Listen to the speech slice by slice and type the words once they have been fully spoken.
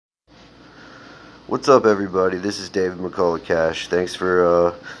What's up, everybody? This is David McCullough Cash. Thanks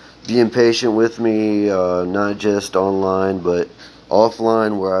for being patient with me, not just online, but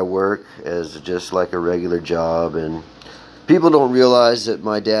offline where I work as just like a regular job. And people don't realize that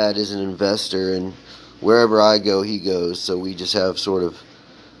my dad is an investor, and wherever I go, he goes. So we just have sort of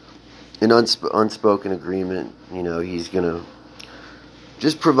an unspoken agreement. He's going to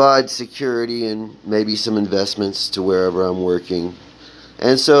just provide security and maybe some investments to wherever I'm working.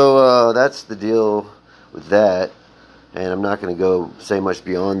 And so that's the deal with that, and I'm not going to go say much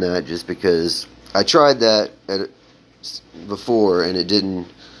beyond that, just because I tried that before, and it didn't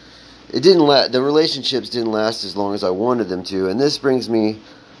the relationships didn't last as long as I wanted them to. And this brings me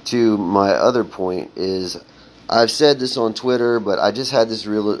to my other point: is I've said this on Twitter, but I just had this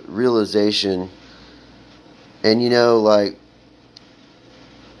realization, and like,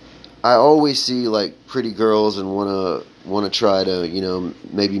 I always see like pretty girls and want to try to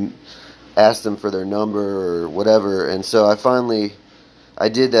maybe ask them for their number or whatever. And so I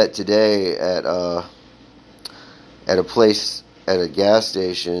did that today at a place at a gas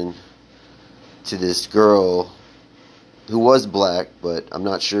station to this girl who was black, but I'm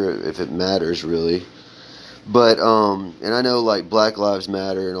not sure if it matters really. But and I know like Black Lives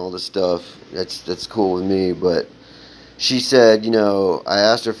Matter and all this stuff. That's cool with me, but she said, I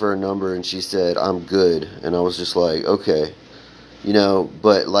asked her for a number, and she said, "I'm good." And I was just like, okay,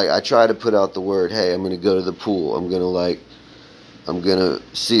 but like I try to put out the word, hey, I'm going to go to the pool. I'm going to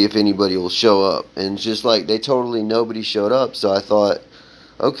see if anybody will show up. And just like nobody showed up. So I thought,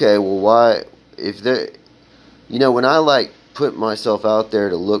 okay, well, why, if they, when I like put myself out there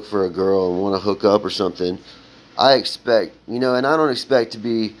to look for a girl and want to hook up or something, I expect, and I don't expect to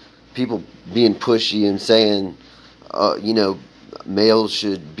be people being pushy and saying, males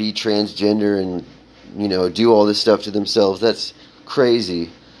should be transgender and, do all this stuff to themselves. That's crazy.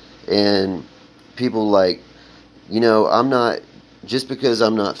 And people like, I'm not, just because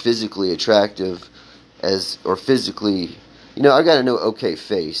I'm not physically attractive or physically, I got an okay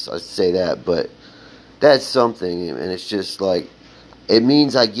face, I'd say that, but that's something. And it's just like, it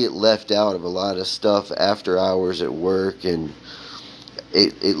means I get left out of a lot of stuff after hours at work, and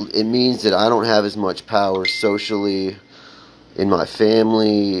it means that I don't have as much power socially, in my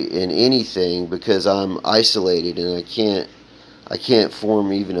family, in anything, because I'm isolated, and I can't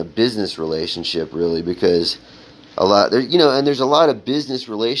form even a business relationship really, because there's a lot of business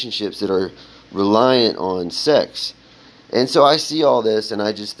relationships that are reliant on sex. And so I see all this and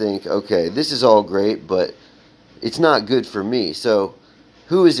I just think, okay, this is all great, but it's not good for me. So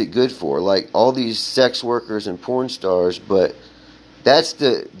who is it good for? Like all these sex workers and porn stars, but that's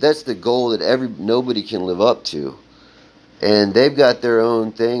the goal that nobody can live up to. And they've got their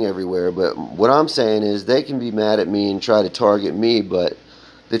own thing everywhere. But what I'm saying is they can be mad at me and try to target me. But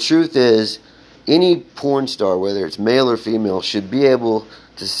the truth is, any porn star, whether it's male or female, should be able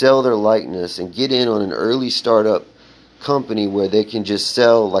to sell their likeness and get in on an early startup company where they can just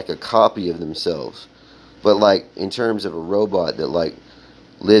sell like a copy of themselves. But like in terms of a robot that like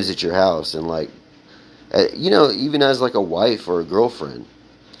lives at your house and like, even as like a wife or a girlfriend.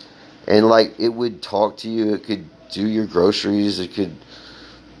 And like it would talk to you, it could do your groceries, it could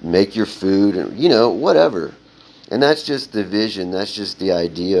make your food, and whatever. And that's just the vision, that's just the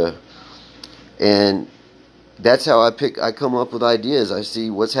idea. And that's how I come up with ideas. I see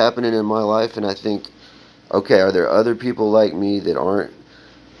what's happening in my life, and I think, okay, are there other people like me that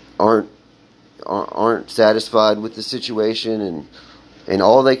aren't satisfied with the situation, and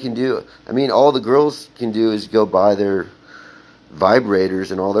all they can do, all the girls can do is go buy their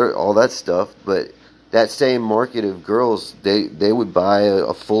vibrators and all that stuff, but that same market of girls, they would buy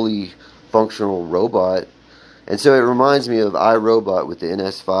a fully functional robot. And so it reminds me of iRobot with the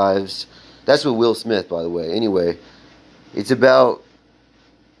NS5s. That's with Will Smith, by the way. Anyway, it's about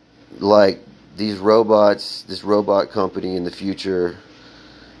like these robots, this robot company in the future.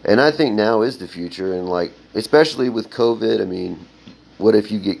 And I think now is the future, and like especially with COVID, what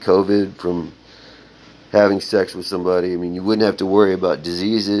if you get COVID from having sex with somebody? You wouldn't have to worry about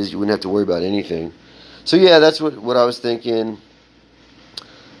diseases, you wouldn't have to worry about anything. So yeah, that's what I was thinking.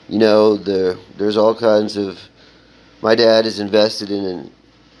 There's all kinds of, my dad is invested in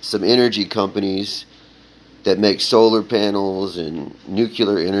some energy companies that make solar panels and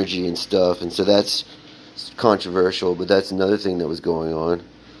nuclear energy and stuff, and so that's controversial, but that's another thing that was going on.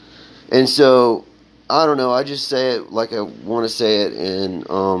 And so I don't know, I just say it like I want to say it, and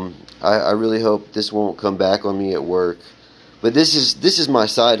I really hope this won't come back on me at work. But this is my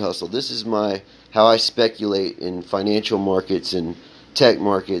side hustle. This is how I speculate in financial markets and tech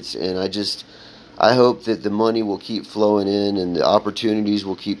markets, and I hope that the money will keep flowing in and the opportunities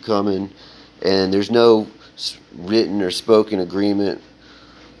will keep coming, and there's no written or spoken agreement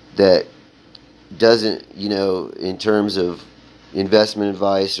that doesn't, in terms of investment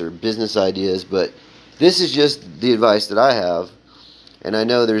advice or business ideas, but this is just the advice that I have. And I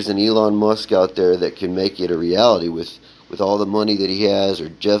know there's an Elon Musk out there that can make it a reality with all the money that he has, or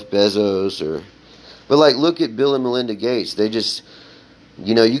Jeff Bezos, but like, look at Bill and Melinda Gates. They just,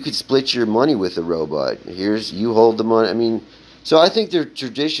 you could split your money with a robot. You hold the money. I mean, so I think their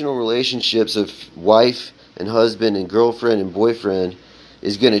traditional relationships of wife and husband and girlfriend and boyfriend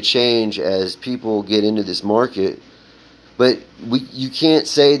is going to change as people get into this market. But you can't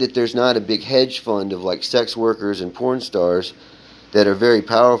say that there's not a big hedge fund of like sex workers and porn stars that are very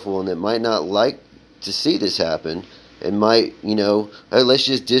powerful and that might not like to see this happen and might, hey, let's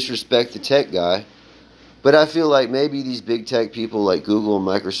just disrespect the tech guy. But I feel like maybe these big tech people like Google and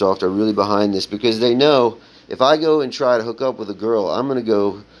Microsoft are really behind this, because they know if I go and try to hook up with a girl, I'm going to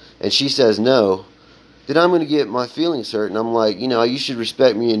go and she says no, then I'm going to get my feelings hurt. And I'm like, you should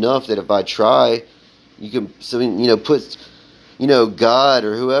respect me enough that if I try, you can, put, God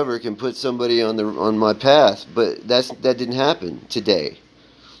or whoever can put somebody on my path. But that didn't happen today.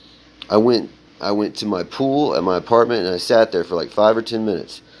 I went to my pool at my apartment and I sat there for like 5 or 10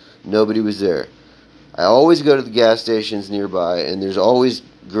 minutes. Nobody was there. I always go to the gas stations nearby, and there's always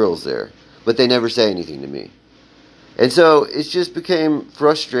girls there, but they never say anything to me. And so it just became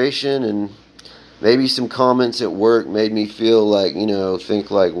frustration, and maybe some comments at work made me feel like, think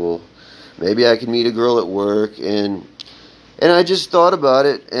like, well, maybe I could meet a girl at work, and I just thought about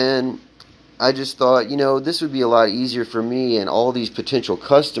it, and I just thought, this would be a lot easier for me and all these potential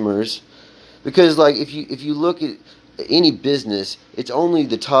customers, because like if you look at any business, it's only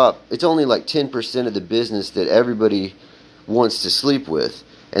like 10% of the business that everybody wants to sleep with,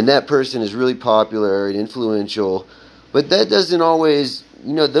 and that person is really popular and influential. But that doesn't always,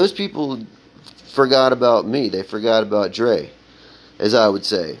 those people forgot about me. They forgot about Dre, as I would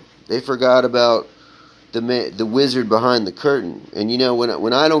say. They forgot about the wizard behind the curtain. And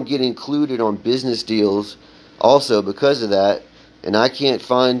when I don't get included on business deals, also because of that, and I can't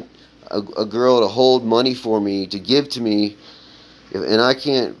find a girl to hold money for me, to give to me, and I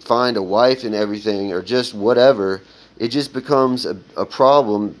can't find a wife and everything, or just whatever, it just becomes a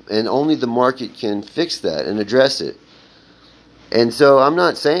problem, and only the market can fix that and address it. And so I'm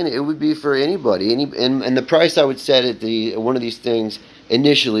not saying it would be for anybody, and the price I would set at one of these things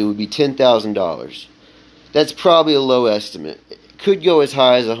initially would be $10,000. That's probably a low estimate. It could go as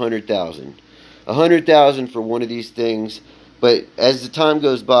high as $100,000. $100,000 for one of these things. But as the time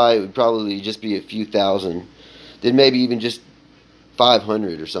goes by, it would probably just be a few thousand. Then maybe even just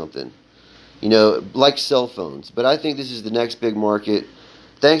 500 or something. Like cell phones. But I think this is the next big market.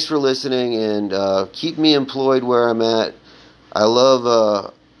 Thanks for listening, and keep me employed where I'm at. I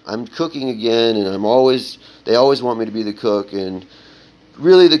love, I'm cooking again, and they always want me to be the cook. And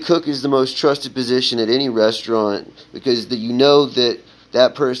really, the cook is the most trusted position at any restaurant, because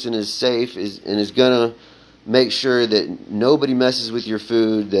that person is safe and is going to make sure that nobody messes with your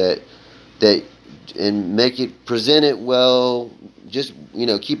food, and present it well. Just,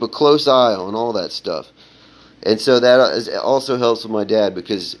 keep a close eye on all that stuff. And so that also helps with my dad,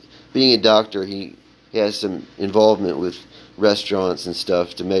 because being a doctor, he has some involvement with restaurants and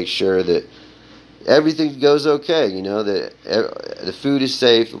stuff to make sure that everything goes okay, that the food is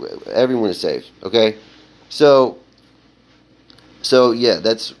safe, everyone is safe, okay? So yeah,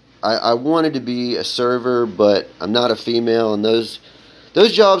 I wanted to be a server, but I'm not a female, and those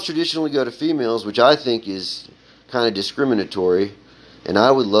jobs traditionally go to females, which I think is kind of discriminatory, and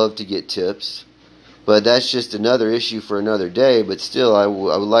I would love to get tips, but that's just another issue for another day. But still, I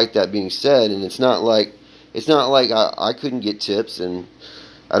would like that being said, and it's not like I couldn't get tips, and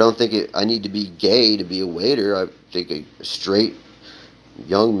I don't think I need to be gay to be a waiter. I think a straight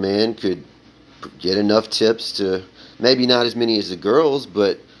young man could get enough tips to, maybe not as many as the girls,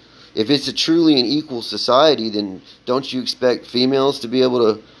 but if it's a truly an equal society, then don't you expect females to be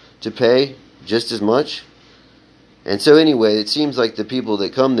able to pay just as much? And so anyway, it seems like the people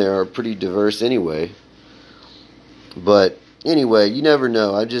that come there are pretty diverse anyway. But anyway, you never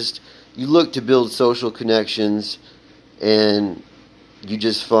know. You look to build social connections, and you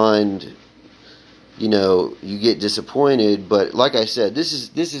just find, you get disappointed. But like I said, this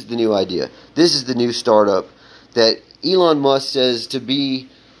is the new idea. This is the new startup that Elon Musk says to be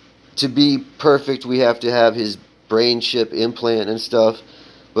perfect, we have to have his brain chip implant and stuff.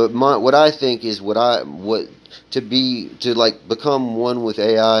 But what I think is to become one with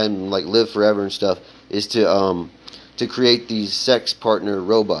AI and like live forever and stuff is to create these sex partner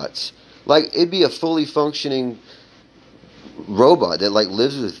robots. Like, it'd be a fully functioning robot that like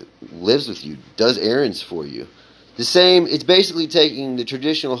lives with lives with you, does errands for you. The same, it's basically taking the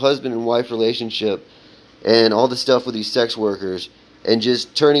traditional husband and wife relationship and all the stuff with these sex workers and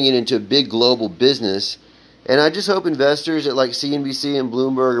just turning it into a big global business. And I just hope investors at like CNBC and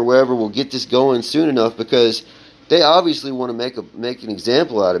Bloomberg or wherever will get this going soon enough, because they obviously want to make an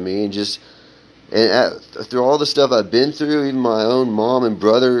example out of me. And through all the stuff I've been through, even my own mom and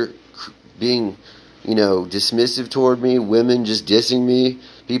brother being, dismissive toward me, women just dissing me,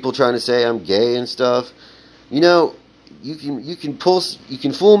 people trying to say I'm gay and stuff. You can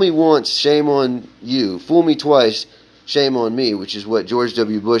fool me once, shame on you. Fool me twice, shame on me, which is what George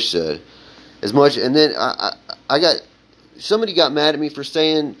W. Bush said. And then somebody got mad at me for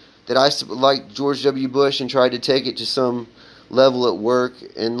saying that I liked George W. Bush and tried to take it to some level at work.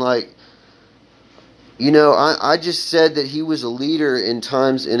 And I just said that he was a leader in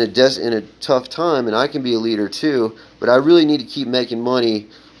a tough time, and I can be a leader too. But I really need to keep making money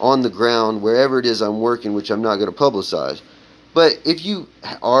on the ground wherever it is I'm working, which I'm not going to publicize. But if you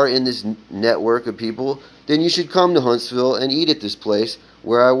are in this network of people, then you should come to Huntsville and eat at this place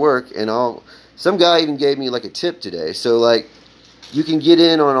where I work. And some guy even gave me like a tip today. So you can get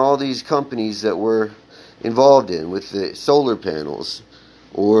in on all these companies that we're involved in with the solar panels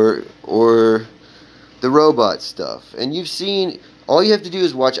or the robot stuff. And you've seen, all you have to do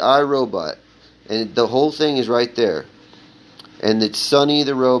is watch iRobot, and the whole thing is right there. And it's Sonny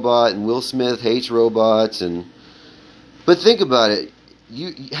the robot, and Will Smith hates robots. But think about it.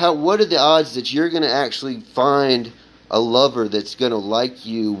 What are the odds that you're going to actually find a lover that's going to like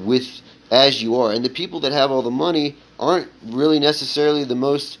you as you are? And the people that have all the money aren't really necessarily the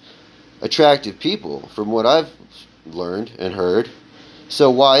most attractive people, from what I've learned and heard. So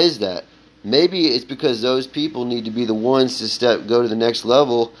why is that? Maybe it's because those people need to be the ones to go to the next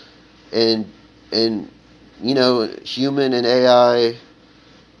level, and human and AI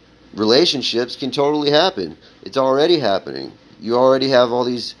relationships can totally happen. It's already happening. You already have all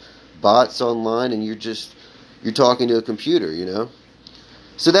these bots online, and you're talking to a computer,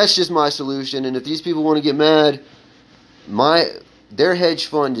 So that's just my solution. And if these people want to get mad, their hedge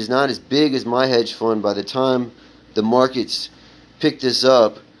fund is not as big as my hedge fund by the time the markets pick this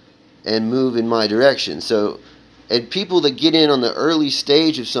up and move in my direction. So, and people that get in on the early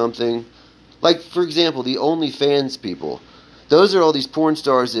stage of something, like, for example, the OnlyFans people, those are all these porn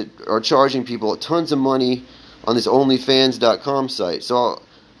stars that are charging people tons of money on this OnlyFans.com site. So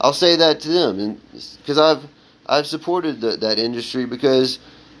I'll say that to them, and because I've supported that industry, because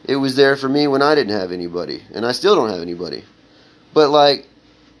it was there for me when I didn't have anybody, and I still don't have anybody. But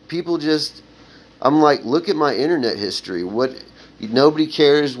people I'm like, look at my internet history. Nobody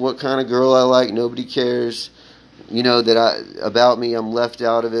cares what kind of girl I like. Nobody cares, about me. I'm left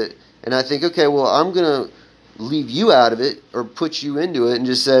out of it. And I think, okay, well, I'm going to leave you out of it or put you into it and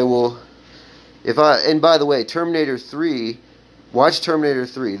just say, well, and by the way, Terminator 3, watch Terminator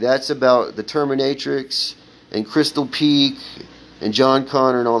 3. That's about the Terminatrix and Crystal Peak and John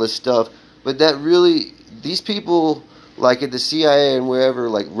Connor and all this stuff. But these people, like at the CIA and wherever,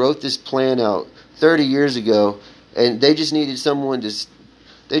 wrote this plan out 30 years ago, and they just needed someone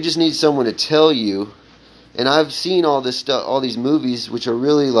to tell you. And I've seen all this stuff, all these movies, which are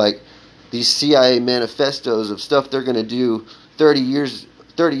really these CIA manifestos of stuff they're going to do 30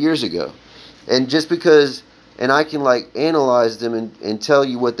 years ago. And just because, and I can analyze them and tell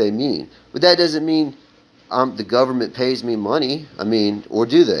you what they mean. But that doesn't mean the government pays me money. Or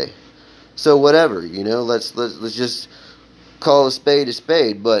do they? So whatever, let's just call a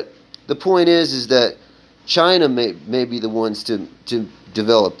spade. But the point is that China may be the ones to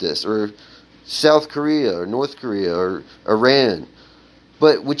develop this, or South Korea, or North Korea, or Iran.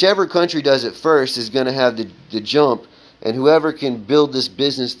 But whichever country does it first is going to have the jump, and whoever can build this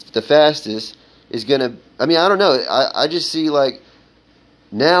business the fastest is going to... I don't know. I just see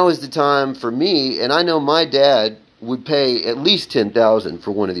now is the time for me, and I know my dad would pay at least $10,000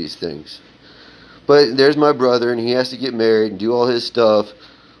 for one of these things. But there's my brother, and he has to get married and do all his stuff.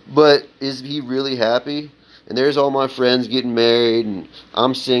 But is he really happy? And there's all my friends getting married, and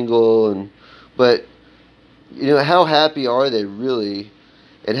I'm single. But how happy are they really?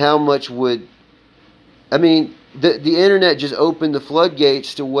 And how much would... the internet just opened the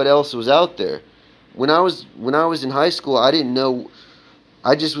floodgates to what else was out there. When I was in high school, I didn't know.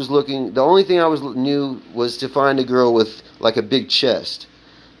 I just was looking. The only thing I knew was to find a girl with a big chest,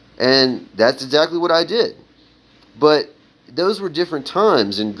 and that's exactly what I did. But those were different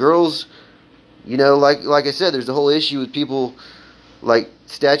times, and girls, like I said, there's the whole issue with people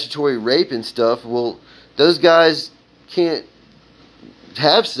statutory rape and stuff. Well, those guys can't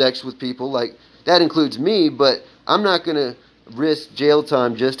have sex with people that includes me, but I'm not gonna risk jail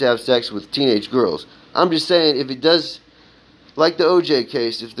time just to have sex with teenage girls. I'm just saying, if it does, like the OJ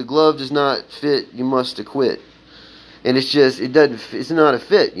case, if the glove does not fit, you must acquit. And it's just, it's not a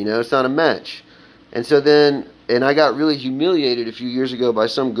fit, it's not a match. And so then, and I got really humiliated a few years ago by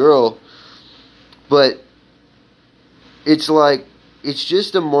some girl, but it's like, it's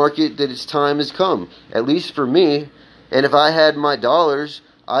just a market that its time has come, at least for me. And if I had my dollars,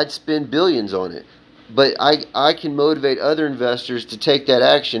 I'd spend billions on it. But I can motivate other investors to take that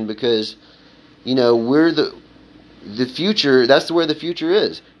action because, we're the future. That's where the future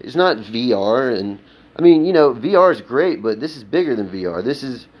is. It's not VR. And, VR is great, but this is bigger than VR. This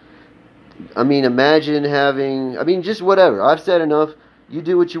is, imagine having, just whatever. I've said enough. You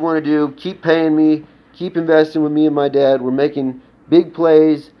do what you want to do. Keep paying me. Keep investing with me and my dad. We're making big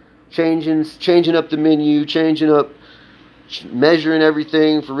plays, changing up the menu, measuring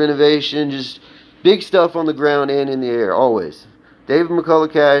everything for renovation, just big stuff on the ground and in the air, always. David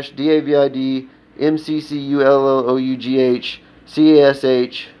McCullough Cash, David McCullough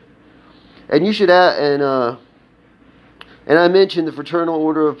Cash. And you should and I mentioned the Fraternal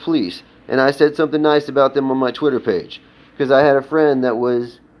Order of Police, and I said something nice about them on my Twitter page because I had a friend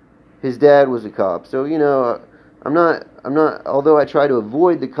his dad was a cop. So, I'm not, although I try to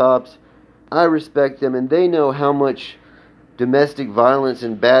avoid the cops, I respect them, and they know how much domestic violence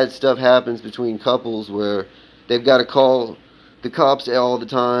and bad stuff happens between couples where they've got to call the cops all the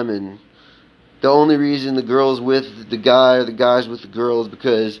time, and the only reason the girl's with the guy or the guy's with the girl is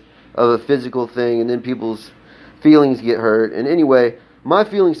because of a physical thing, and then people's feelings get hurt. And anyway, my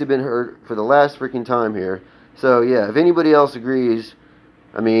feelings have been hurt for the last freaking time here. So yeah, if anybody else agrees,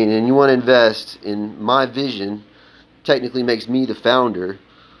 and you want to invest in my vision, technically makes me the founder,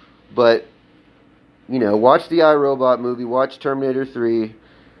 but watch the iRobot movie, watch Terminator 3,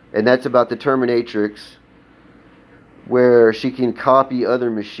 and that's about the Terminatrix, where she can copy other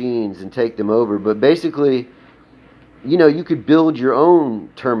machines and take them over. But basically, you could build your own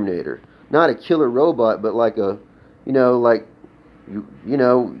Terminator, not a killer robot, but like you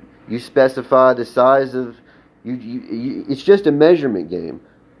specify the size of, it's just a measurement game.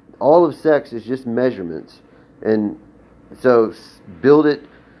 All of sex is just measurements, and so build it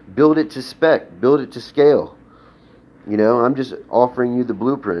to spec, build it to scale. I'm just offering you the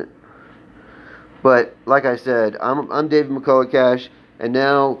blueprint. But like I said, I'm David McCullough Cash, and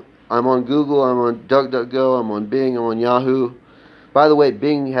now I'm on Google, I'm on DuckDuckGo, I'm on Bing, I'm on Yahoo. By the way,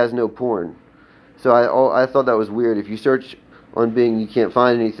 Bing has no porn, so I thought that was weird. If you search on Bing, you can't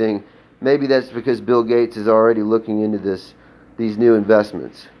find anything. Maybe that's because Bill Gates is already looking into these new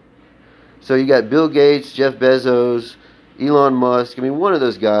investments. So you got Bill Gates, Jeff Bezos, Elon Musk. One of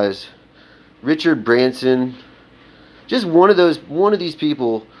those guys, Richard Branson. Just one of these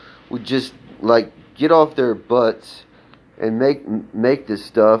people would just get off their butts and make this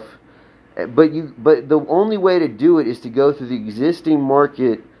stuff. But the only way to do it is to go through the existing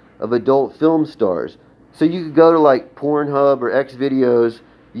market of adult film stars. So you could go to Pornhub or Xvideos.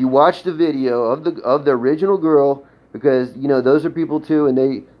 You watch the video of the original girl, because those are people too, and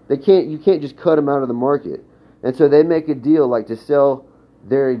you can't just cut them out of the market. And so they make a deal to sell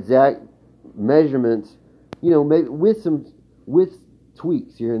their exact measurements, maybe with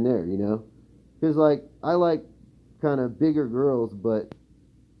tweaks here and there, because I like kind of bigger girls, but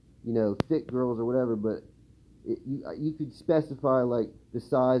thick girls or whatever. But you could specify the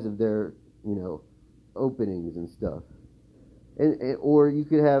size of their openings and stuff, and or you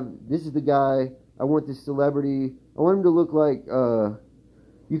could have, this is the guy, I want this celebrity, I want him to look like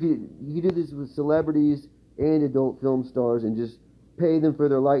you could do this with celebrities and adult film stars and just pay them for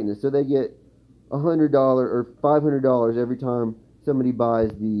their likeness, so they get $100 or $500 every time somebody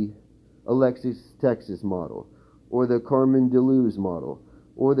buys the Alexis Texas model, or the Carmen DeLuz model,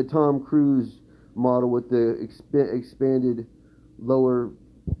 or the Tom Cruise model with the expanded lower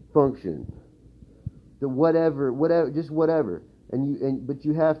function, the whatever, just whatever, but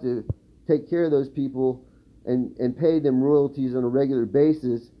you have to take care of those people and pay them royalties on a regular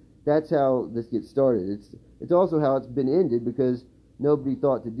basis. That's how this gets started. It's also how it's been ended, because nobody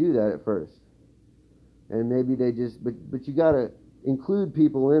thought to do that at first. And maybe they just, but you got to include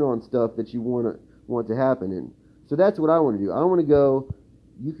people in on stuff that you want to happen. And so that's what I want to do. I want to go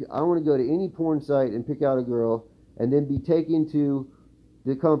to any porn site and pick out a girl, and then be taken to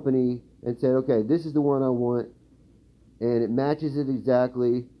the company and said, okay, this is the one I want, and it matches it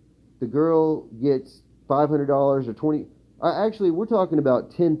exactly. The girl gets $500 or $20. Actually, we're talking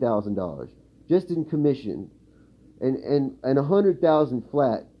about $10,000 just in commission, and $100,000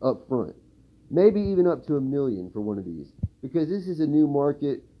 flat up front. Maybe even up to $1 million for one of these, because this is a new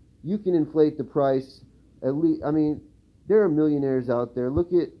market. You can inflate the price at least. there are millionaires out there.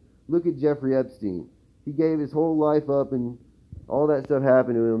 Look at Jeffrey Epstein. He gave his whole life up, and all that stuff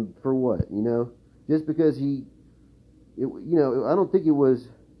happened to him for what? Just because I don't think it was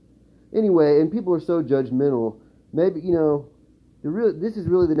anyway. And people are so judgmental. Maybe this is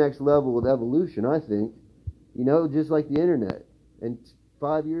really the next level of evolution. I think, just like the internet. And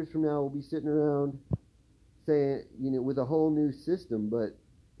 5 years from now, we'll be sitting around saying, with a whole new system. But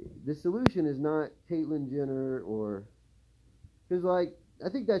the solution is not Caitlyn Jenner or because I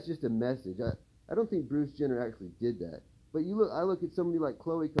think that's just a message. I don't think Bruce Jenner actually did that. But I look at somebody like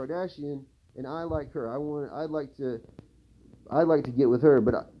Khloe Kardashian, and I like her. I'd like to get with her,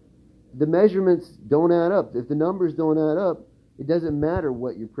 but the measurements don't add up. If the numbers don't add up, it doesn't matter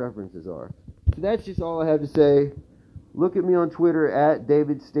what your preferences are. So that's just all I have to say. Look at me on Twitter at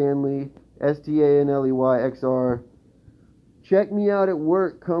David Stanley, STANLEYXR. Check me out at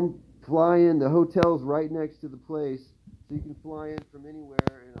work. Come fly in. The hotel's right next to the place, so you can fly in from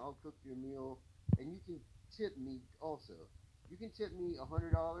anywhere, and I'll cook you a meal. And you can tip me also. You can tip me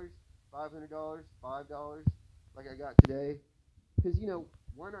 $100, $500, $5, like I got today. Because,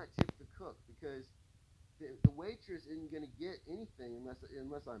 why not tip the cook? Because the waitress isn't going to get anything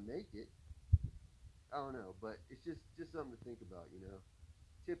unless I make it. I don't know, but it's just something to think about,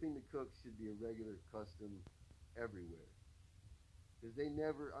 Tipping the cook should be a regular custom everywhere. Because I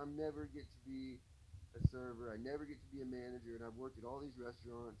never get to be a server. I never get to be a manager, and I've worked at all these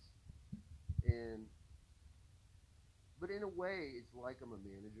restaurants. But in a way, it's like I'm a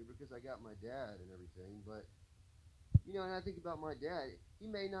manager because I got my dad and everything. But and I think about my dad. He's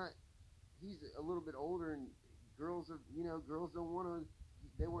a little bit older, and girls don't want to.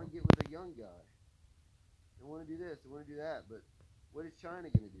 They want to get with a young guy. They want to do this. They want to do that. But what is China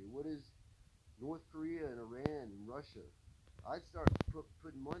going to do? What is North Korea and Iran and Russia? I'd start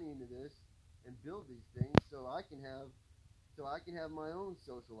putting money into this and build these things so I can have my own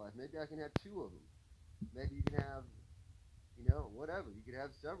social life. Maybe I can have two of them. Maybe you can have, whatever. You could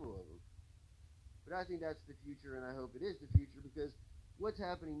have several of them. But I think that's the future, and I hope it is the future, because what's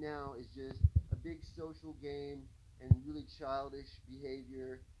happening now is just a big social game and really childish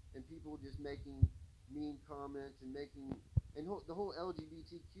behavior, and people just making mean comments and the whole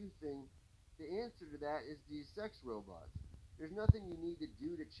LGBTQ thing. The answer to that is these sex robots. There's nothing you need to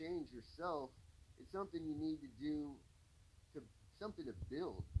do to change yourself. It's something you need to do something to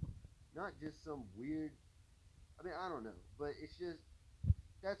build, not just some weird. I don't know, but it's just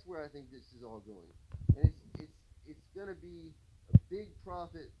that's where I think this is all going, and it's gonna be a big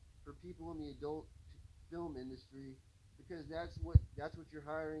profit for people in the adult film industry because that's what you're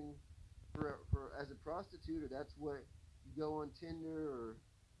hiring for as a prostitute, or that's what you go on Tinder or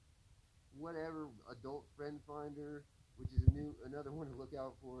whatever, adult friend finder, which is another one to look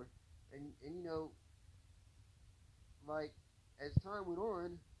out for, and like as time went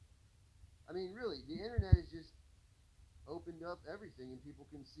on, really the internet has just opened up everything, and people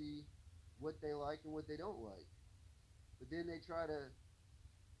can see what they like and what they don't like. But then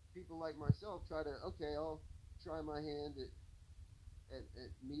people like myself okay, I'll try my hand at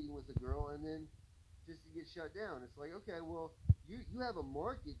meeting with a girl, and then just to get shut down. It's like, okay, well, you have a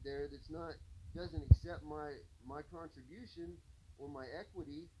market there doesn't accept my contribution or my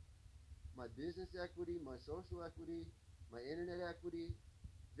equity, my business equity, my social equity, my internet equity,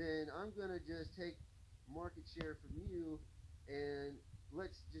 then I'm going to just take market share from you, and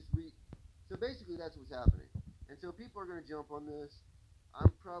let's just so basically that's what's happening. And so people are going to jump on this. I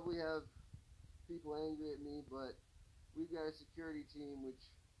probably have people angry at me, but we've got a security team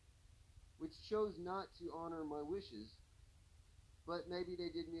which chose not to honor my wishes, but maybe they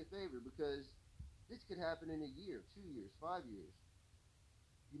did me a favor, because this could happen in a year, 2 years, 5 years.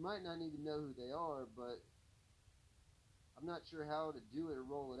 You might not even know who they are, but I'm not sure how to do it or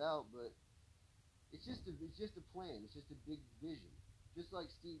roll it out, but it's just a plan. It's just a big vision. Just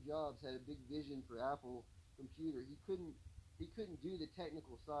like Steve Jobs had a big vision for Apple computer, he couldn't do the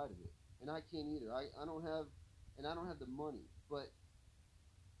technical side of it, and I can't either. I don't have the money, but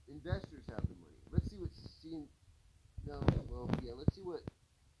investors have the money. Let's see what let's see what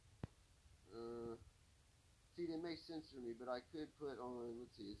see, that makes sense for me, but I could put on,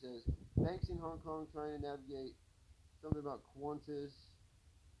 let's see, it says banks in Hong Kong trying to navigate something about Qantas.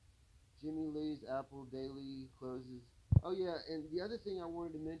 Jimmy Lee's Apple daily closes. Oh yeah, and the other thing I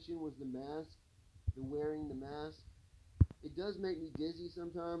wanted to mention was the mask, wearing the mask. It does make me dizzy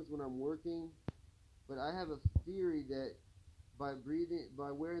sometimes when I'm working, but I have a theory that by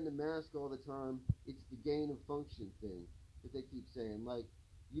wearing the mask all the time, it's the gain of function thing that they keep saying. Like,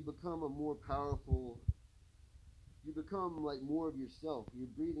 you become like more of yourself. You're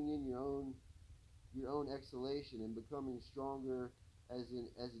breathing in your own your own exhalation and becoming stronger as an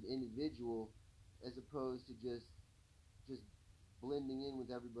individual, as opposed to just blending in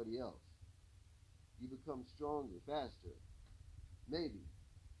with everybody else. You become stronger, faster, maybe.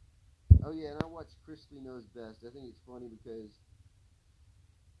 Oh yeah, and I watch Chrisley Knows Best. I think it's funny because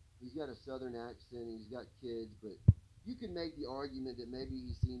he's got a southern accent, and he's got kids, but you can make the argument that maybe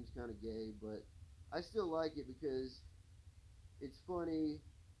he seems kind of gay, but I still like it because it's funny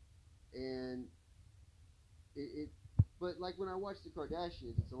and it but like when I watch the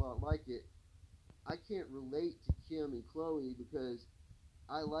Kardashians, it's a lot like it. I can't relate to Kim and Khloe because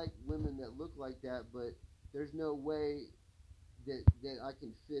I like women that look like that, but there's no way that I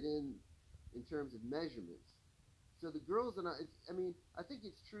can fit in terms of measurements. So the girls and I mean, I think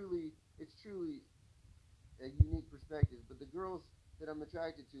it's truly a unique perspective. But the girls that I'm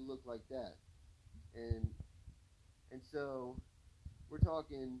attracted to look like that, and and so we're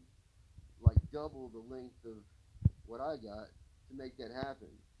talking like double the length of what I got to make that happen,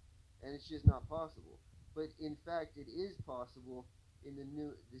 and it's just not possible. But in fact, it is possible in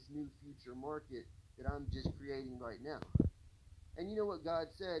this new future market that I'm just creating right now. And you know what God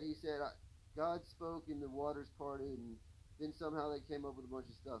said? He said, God spoke and the waters parted, and then somehow they came up with a bunch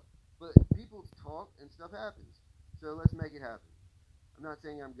of stuff. But people talk and stuff happens. So let's make it happen. I'm not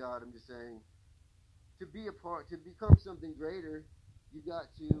saying I'm God. I'm just saying to become something greater, you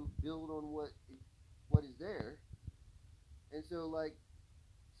got to build on what is there. And so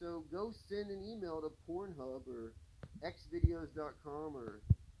go send an email to Pornhub or xvideos.com, or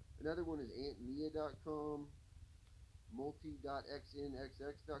another one is antmia.com,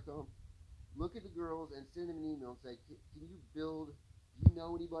 multi.xnxx.com. Look at the girls and send them an email and say, can you build? Do you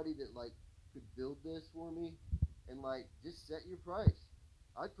know anybody that like could build this for me? And like just set your price.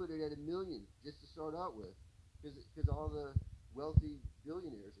 I'd put it at $1 million just to start out with, because all the wealthy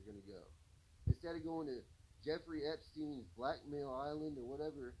billionaires are going to go instead of going to Jeffrey Epstein's Blackmail Island or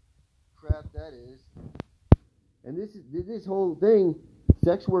whatever crap that is. And this whole thing.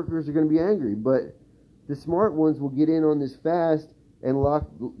 Sex workers are going to be angry, but the smart ones will get in on this fast and lock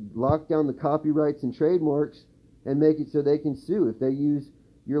down the copyrights and trademarks and make it so they can sue if they use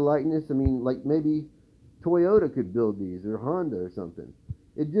your likeness. I mean, like maybe Toyota could build these, or Honda or something.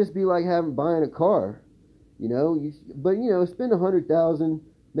 It'd just be like buying a car, you know. But spend 100,000,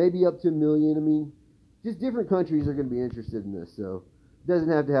 maybe up to $1 million. I mean, just different countries are going to be interested in this, so it doesn't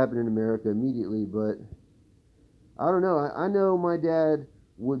have to happen in America immediately. But I don't know. I know my dad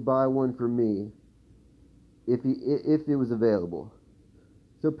would buy one for me if it was available.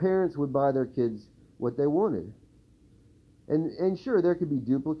 So parents would buy their kids what they wanted. And sure, there could be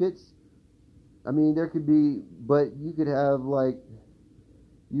duplicates. I mean, there could be, but you could have like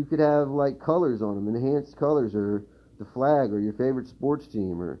colors on them, enhanced colors, or the flag, or your favorite sports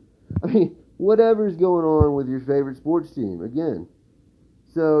team, or I mean, whatever's going on with your favorite sports team. Again,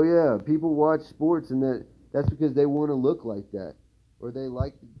 so yeah, people watch sports, and that's because they want to look like that, or they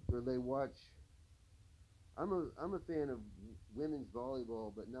watch. I'm a fan of women's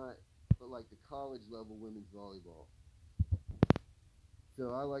volleyball, but like the college level women's volleyball. So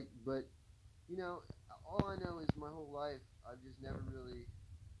you know, all I know is my whole life I've never really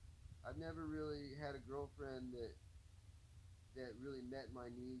had a girlfriend that really met my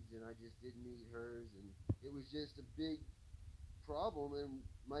needs, and I just didn't meet hers, and it was just a big problem. And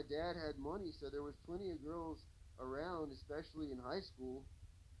my dad had money, so there was plenty of girls around, especially in high school.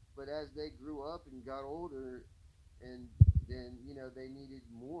 But as they grew up and got older, and then they needed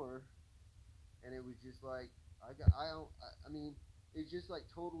more, and it was just like I mean, it's just like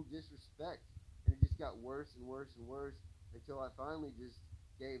total disrespect, and it just got worse and worse and worse until I finally just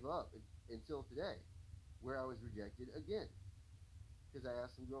gave up until today, where I was rejected again because I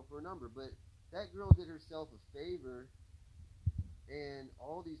asked some girl for a number. But that girl did herself a favor, and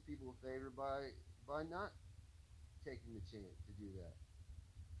all these people a favor by not taking the chance to do that.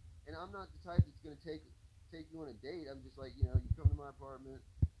 And I'm not the type that's going to take you on a date. I'm just like, you come to my apartment,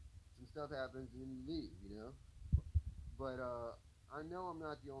 some stuff happens, and then you leave. But I know I'm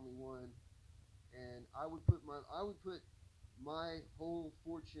not the only one, and I would put my whole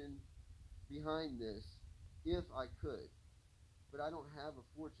fortune behind this if I could. But I don't have a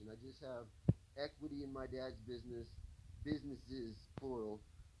fortune. I just have equity in my dad's businesses plural,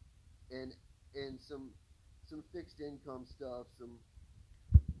 and some fixed income stuff, some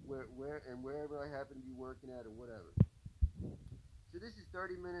wherever I happen to be working at, or whatever. So this is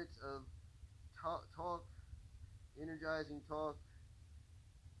 30 minutes of talk, energizing talk.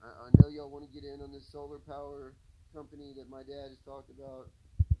 I know y'all want to get in on this solar power company that my dad has talked about.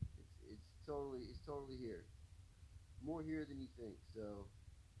 It's totally here, more here than you think. So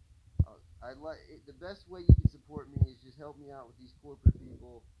the best way you can support me is just help me out with these corporate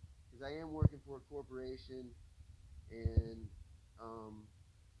people, because I am working for a corporation, and um,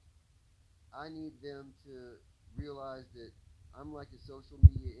 I need them to realize that I'm like a social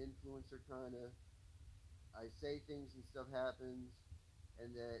media influencer kind of. I say things and stuff happens,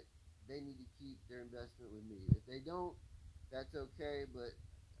 and that they need to keep their investment with me. If they don't, that's okay, but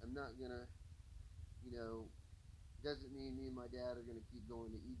I'm not gonna, you know, doesn't mean me and my dad are gonna keep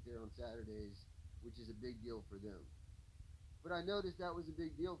going to eat there on Saturdays, which is a big deal for them. But I noticed that was a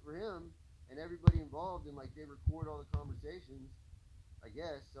big deal for him and everybody involved, and like they record all the conversations, I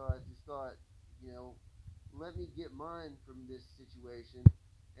guess. So I just thought, you know, let me get mine from this situation,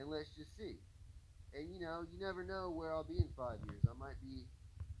 and let's just see. And you never know where I'll be in 5 years.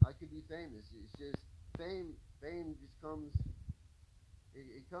 I could be famous. It's just fame just comes,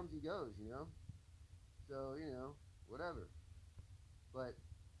 it comes and goes, you know. So whatever. But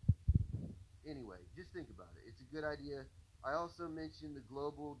anyway, just think about it. It's a good idea. I also mentioned the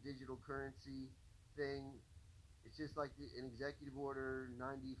global digital currency thing. It's just like an executive order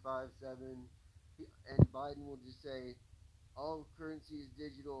 95/7, and Biden will just say all currency is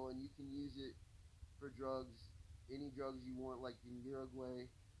digital and you can use it for drugs, any drugs you want, like in Uruguay.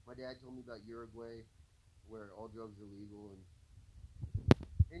 My dad told me about Uruguay, where all drugs are legal,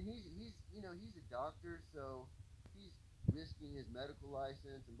 and he's a doctor, so he's risking his medical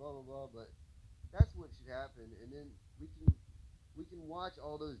license and blah blah blah. But that's what should happen, and then we can watch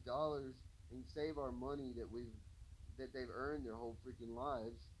all those dollars and save our money that they've earned their whole freaking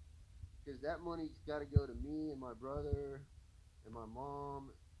lives, because that money's got to go to me and my brother and my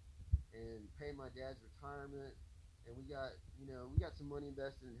mom and pay my dad's retirement. And we got some money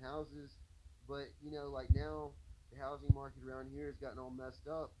invested in houses, but like now the housing market around here has gotten all messed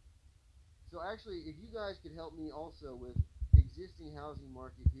up. So actually, if you guys could help me also with the existing housing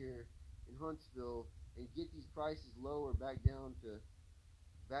market here in Huntsville and get these prices lower back down to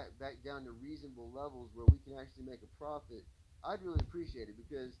reasonable levels where we can actually make a profit, I'd really appreciate it,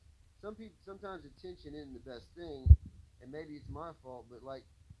 because sometimes attention isn't the best thing, and maybe it's my fault, but like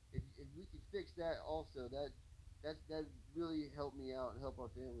if we could fix that also, that really help me out and help our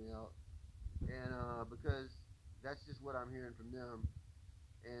family out, and because that's just what I'm hearing from them,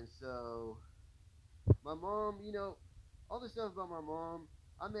 and so my mom, all the stuff about my mom,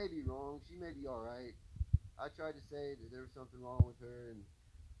 I may be wrong, she may be all right. I tried to say that there was something wrong with her,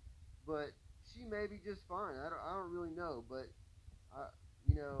 but she may be just fine. I don't really know, but I,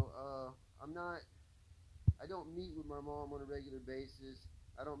 I'm not. I don't meet with my mom on a regular basis.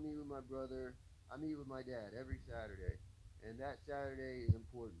 I don't meet with my brother. I meet with my dad every Saturday, and that Saturday is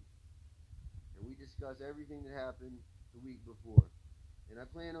important. And we discuss everything that happened the week before. And I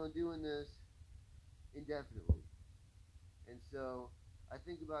plan on doing this indefinitely. And so I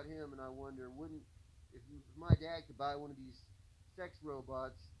think about him, and I wonder, wouldn't if my dad could buy one of these sex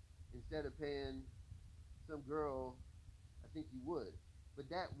robots instead of paying some girl, I think he would. But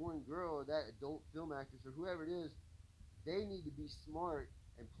that one girl or that adult film actress or whoever it is, they need to be smart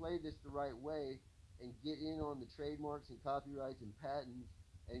and play this the right way and get in on the trademarks and copyrights and patents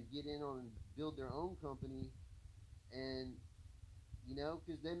and get in on and build their own company, and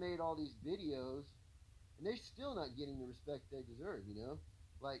because they made all these videos and they're still not getting the respect they deserve.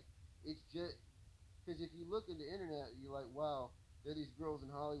 Like, it's just because if you look at the internet, you're like, wow, there are these girls in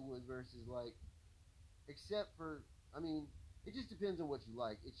Hollywood versus like, except for, I mean, it just depends on what you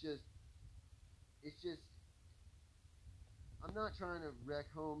like. It's just I'm not trying to wreck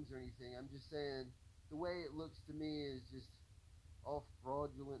homes or anything. I'm just saying the way it looks to me is just all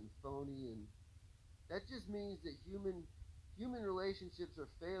fraudulent and phony, and that just means that human relationships are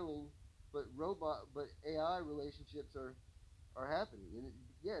failing, but AI relationships are happening. And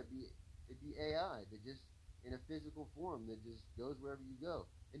it'd be AI that just in a physical form that just goes wherever you go.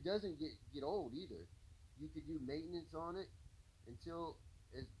 It doesn't get old either. You could do maintenance on it until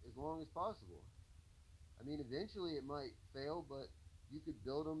as long as possible. I mean, eventually it might fail, but you could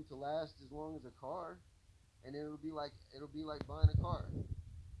build them to last as long as a car, and it'll be like buying a car.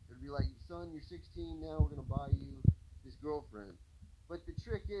 It'll be like, son, you're 16 now. We're gonna buy you this girlfriend. But the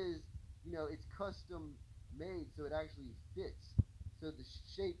trick is, it's custom made, so it actually fits. So the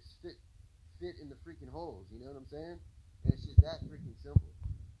shapes fit in the freaking holes. You know what I'm saying? And it's just that freaking simple.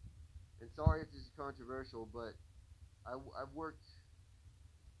 And sorry if this is controversial, but I've worked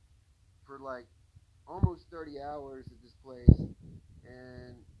for like almost 30 hours at this place,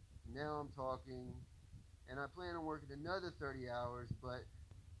 and now I'm talking, and I plan on working another 30 hours, but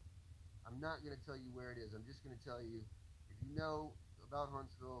I'm not going to tell you where it is. I'm just going to tell you, if you know about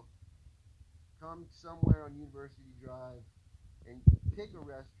Huntsville, come somewhere on University Drive and pick a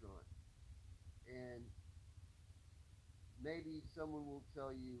restaurant. and maybe someone will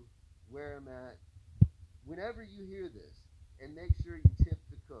tell you where I'm at. Whenever you hear this, and make sure you tip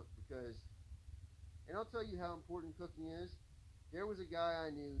the cook because, and I'll tell you how important cooking is. There was a guy I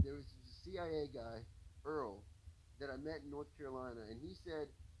knew, there was a CIA guy, Earl, that I met in North Carolina, and he said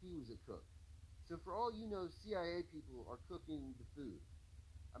he was a cook. So for all you know, CIA people are cooking the food.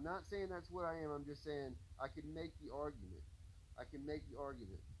 I'm not saying that's what I am, I'm just saying I can make the argument. I can make the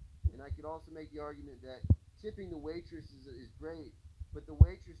argument. And I could also make the argument that tipping the waitress is great, but the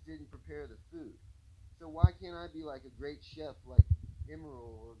waitress didn't prepare the food. So why can't I be like a great chef like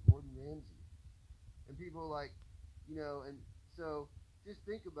Emerald or Gordon Ramsay? And people are like, and so just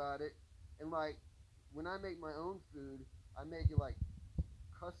think about it. And like when I make my own food, I make it like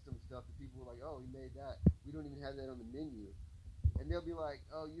custom stuff that people are like, oh, you made that. We don't even have that on the menu. And they'll be like,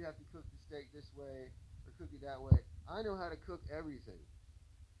 oh, you have to cook the steak this way or cook it that way. I know how to cook everything.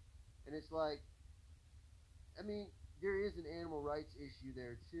 And it's like, I mean, there is an animal rights issue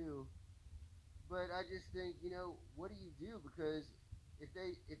there too. But I just think, what do you do? Because if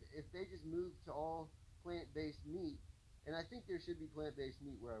they just move to all plant-based meat, and I think there should be plant-based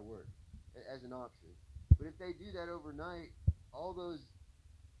meat where I work as an option. But if they do that overnight, all those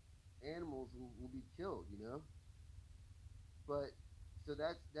animals will be killed. But so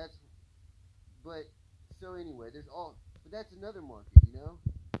that's but so anyway, but that's another market.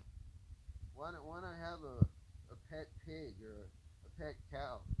 Why not have a pet pig or a pet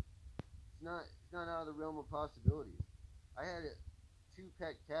cow? It's not out of the realm of possibilities. I had two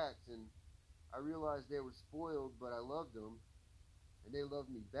pet cats, and I realized they were spoiled, but I loved them, and they loved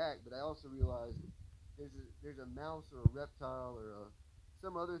me back. But I also realized there's a mouse or a reptile or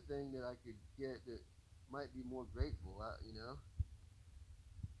some other thing that I could get that might be more grateful.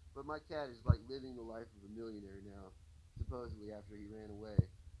 But my cat is like living the life of a millionaire now, supposedly after he ran away.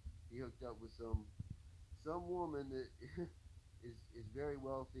 He hooked up with some woman that is very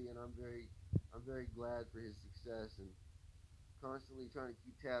wealthy, and I'm very glad for his success and constantly trying to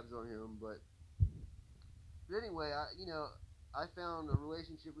keep tabs on him. But anyway, I found a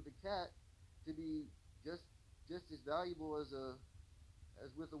relationship with a cat to be just as valuable as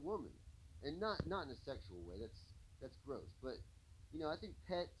with a woman, and not in a sexual way. That's gross. But I think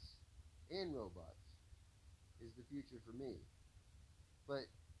pets and robots is the future for me. But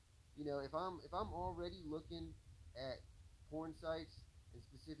if I'm already looking at porn sites and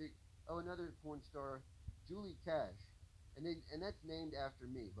specific, another porn star, Julie Cash, and that's named after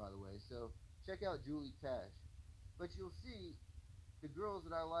me, by the way. So check out Julie Cash. But you'll see the girls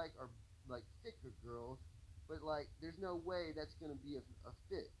that I like are like thicker girls, but like there's no way that's gonna be a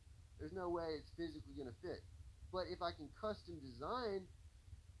fit. There's no way it's physically gonna fit. But if I can custom design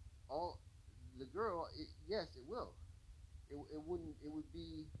all the girl, yes, it will. It wouldn't. It would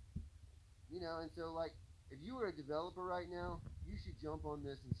be, And so like, if you were a developer right now, you should jump on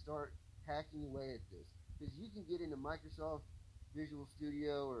this and start hacking away at this because you can get into Microsoft Visual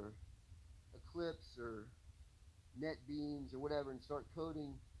Studio or Eclipse or NetBeans or whatever and start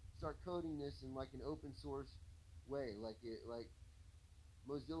coding this in like an open source way, like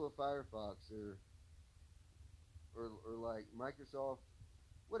Mozilla Firefox or like Microsoft,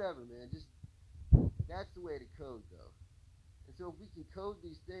 whatever, man. Just that's the way to code, though. And so if we can code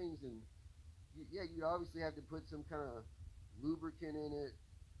these things, and you'd obviously have to put some kind of lubricant in it.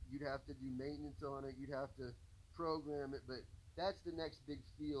 You'd have to do maintenance on it. You'd have to program it. But that's the next big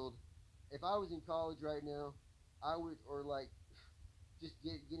field. If I was in college right now, I would, or like just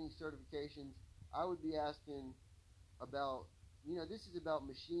getting certifications, I would be asking about, this is about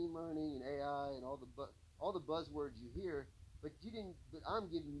machine learning and AI and all the buzzwords you hear, but you didn't. But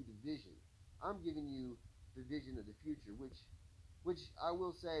I'm giving you the vision. I'm giving you the vision of the future, which I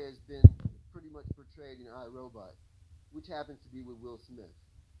will say has been pretty much portrayed in iRobot, which happens to be with Will Smith,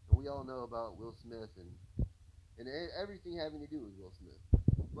 and we all know about Will Smith and everything having to do with Will Smith.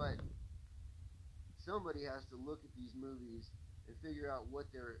 But somebody has to look at these movies and figure out what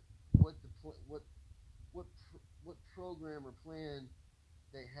program or plan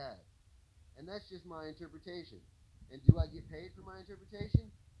they had, and that's just my interpretation. And do I get paid for my interpretation?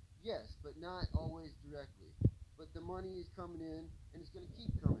 Yes, but not always directly. But the money is coming in, and it's going to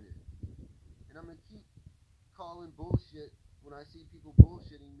keep coming in. And I'm going to keep calling bullshit when I see people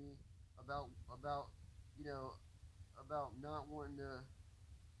bullshitting me about about not wanting to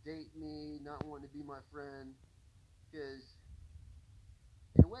date me, not wanting to be my friend, because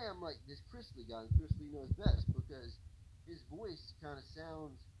in a way I'm like this Chrisley guy, and Chrisley knows best because his voice kind of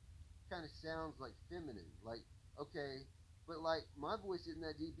sounds like feminine, like okay, but like my voice isn't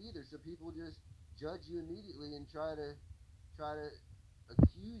that deep either, so people just judge you immediately and try to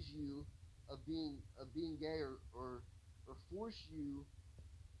accuse you of being gay, or force you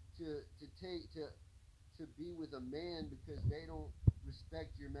to be with a man because they don't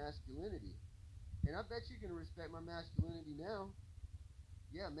respect your masculinity. And I bet you're gonna respect my masculinity now.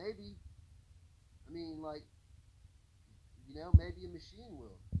 Yeah, maybe. I mean, like, maybe a machine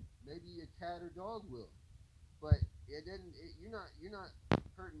will, maybe a cat or dog will, but it didn't. You're not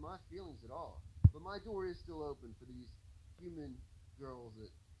hurting my feelings at all. But my door is still open for these human girls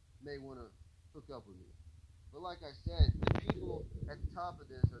that may want to hook up with me. But like I said, the people at the top of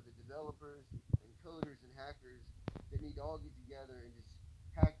this are the developers and coders and hackers that need to all get together and just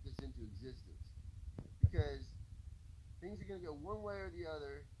hack this into existence. Because things are going to go one way or the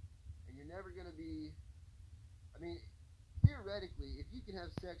other, and you're never going to be. I mean, theoretically, if you can have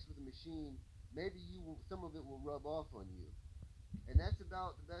sex with a machine, maybe some of it will rub off on you, and that's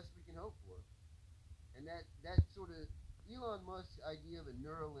about the best we can hope for. And that sort of Elon Musk's idea of a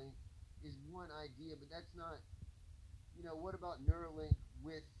Neuralink is one idea, but that's not. What about Neuralink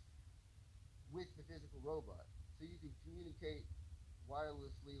with the physical robot? So you can communicate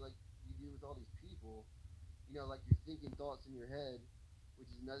wirelessly like you do with all these people. Like you're thinking thoughts in your head,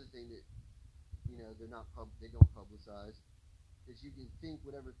 which is another thing that they don't publicize. That you can think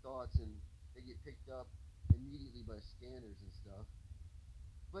whatever thoughts and they get picked up immediately by scanners and stuff.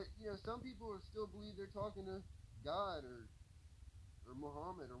 But some people still believe they're talking to God or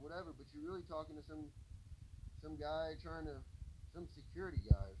Muhammad or whatever, but you're really talking to some guy some security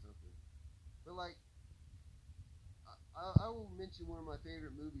guy or something. But like, I will mention one of my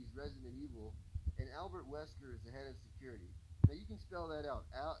favorite movies, Resident Evil, and Albert Wesker is the head of security. Now you can spell that out,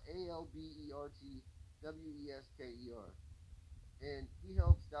 ALBERTWESKER, and he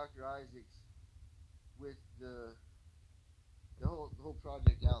helps Dr. Isaacs with the whole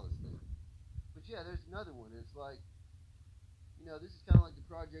Project Alice thing. But yeah, there's another one. It's like, this is kind of like the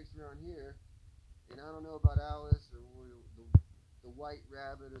projects around here, and I don't know about Alice or the White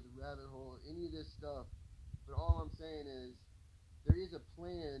Rabbit or the Rabbit Hole, any of this stuff. But all I'm saying is there is a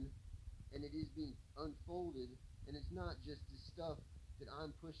plan, and it is being unfolded, and it's not just the stuff that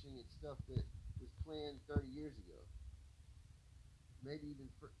I'm pushing. It's stuff that was planned 30 years ago, maybe even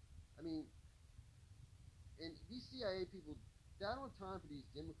I mean, and these CIA people, I don't have time for these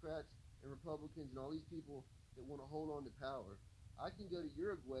Democrats and Republicans and all these people that want to hold on to power. I can go to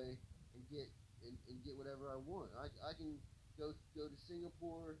Uruguay and get whatever I want. I can go to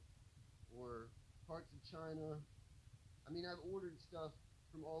Singapore or parts of China. I mean, I've ordered stuff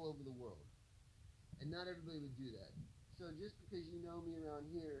from all over the world, and not everybody would do that. So just because you know me around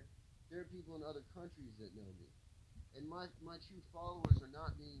here, there are people in other countries that know me, and my true followers are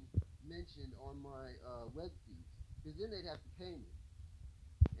not being mentioned on my web feeds, because then they'd have to pay me.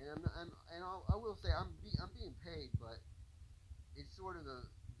 And I will say I'm being paid, but it's sort of a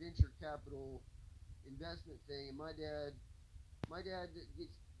venture capital investment thing. And my dad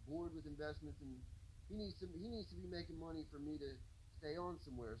gets bored with investments, and he needs to be making money for me to stay on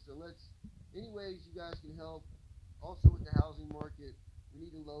somewhere. So any ways you guys can help. Also with the housing market, we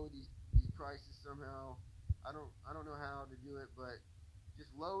need to lower these prices somehow. I don't know how to do it, but just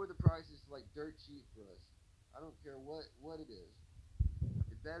lower the prices to like dirt cheap for us. I don't care what it is.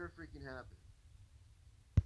 It better freaking happen.